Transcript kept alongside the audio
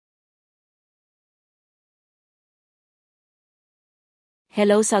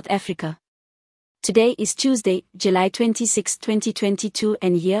Hello South Africa. Today is Tuesday, July 26, 2022,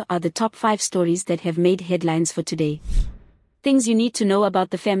 and here are the top 5 stories that have made headlines for today. Things you need to know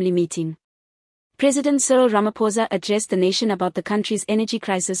about the family meeting. President Cyril Ramaphosa addressed the nation about the country's energy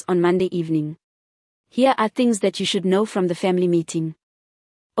crisis on Monday evening. Here are things that you should know from the family meeting.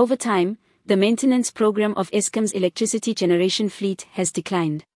 Over time, the maintenance program of Eskom's electricity generation fleet has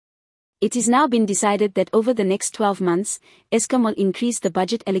declined. It has now been decided that over the next 12 months, Eskom will increase the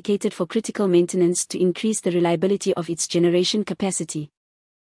budget allocated for critical maintenance to increase the reliability of its generation capacity.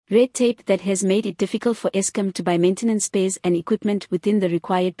 Red tape that has made it difficult for Eskom to buy maintenance spares and equipment within the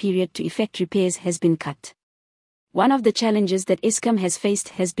required period to effect repairs has been cut. One of the challenges that Eskom has faced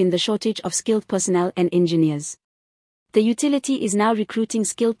has been the shortage of skilled personnel and engineers. The utility is now recruiting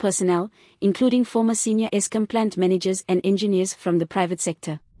skilled personnel, including former senior Eskom plant managers and engineers from the private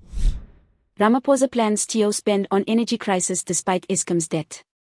sector. Ramaphosa plans to spend on energy crisis despite Eskom's debt.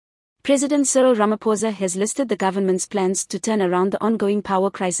 President Cyril Ramaphosa has listed the government's plans to turn around the ongoing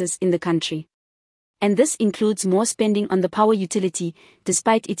power crisis in the country. And this includes more spending on the power utility,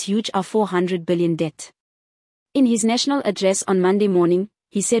 despite its huge R400 billion debt. In his national address on Monday morning,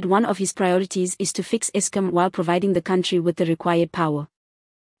 he said one of his priorities is to fix Eskom while providing the country with the required power.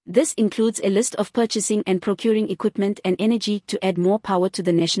 This includes a list of purchasing and procuring equipment and energy to add more power to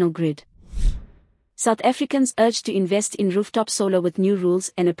the national grid. South Africans urged to invest in rooftop solar with new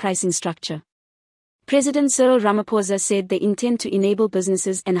rules and a pricing structure. President Cyril Ramaphosa said they intend to enable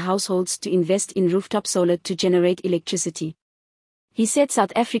businesses and households to invest in rooftop solar to generate electricity. He said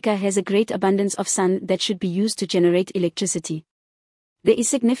South Africa has a great abundance of sun that should be used to generate electricity. There is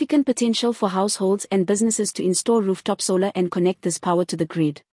significant potential for households and businesses to install rooftop solar and connect this power to the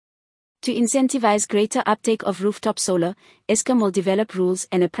grid. To incentivize greater uptake of rooftop solar, Eskom will develop rules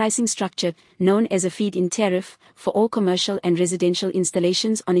and a pricing structure, known as a feed-in tariff, for all commercial and residential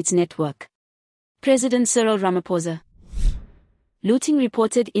installations on its network. President Cyril Ramaphosa. Looting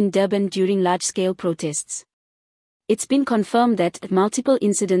reported in Durban during large-scale protests. It's been confirmed that multiple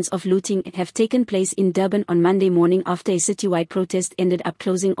incidents of looting have taken place in Durban on Monday morning after a citywide protest ended up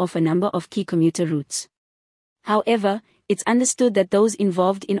closing off a number of key commuter routes. However, it's understood that those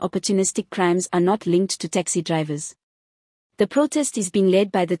involved in opportunistic crimes are not linked to taxi drivers. The protest is being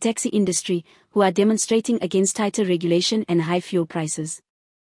led by the taxi industry, who are demonstrating against tighter regulation and high fuel prices.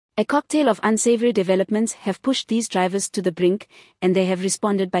 A cocktail of unsavory developments have pushed these drivers to the brink, and they have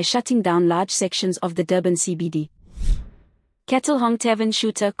responded by shutting down large sections of the Durban CBD. Cattlehong Tavern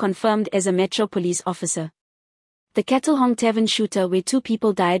shooter confirmed as a Metro Police officer. The Cattlehong Tavern shooter, where 2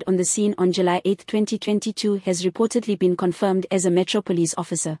 people died on the scene on July 8, 2022, has reportedly been confirmed as a Metro Police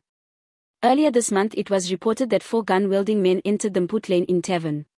officer. Earlier this month it was reported that 4 gun-wielding men entered the Mput Lane Inn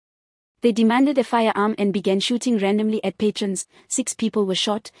Tavern. They demanded a firearm and began shooting randomly at patrons. 6 people were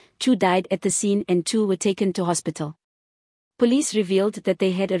shot, 2 died at the scene and 2 were taken to hospital. Police revealed that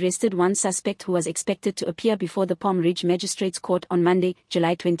they had arrested 1 suspect who was expected to appear before the Palm Ridge Magistrates Court on Monday,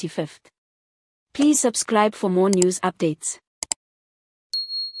 July 25. Please subscribe for more news updates.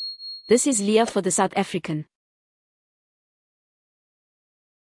 This is Leah for the South African.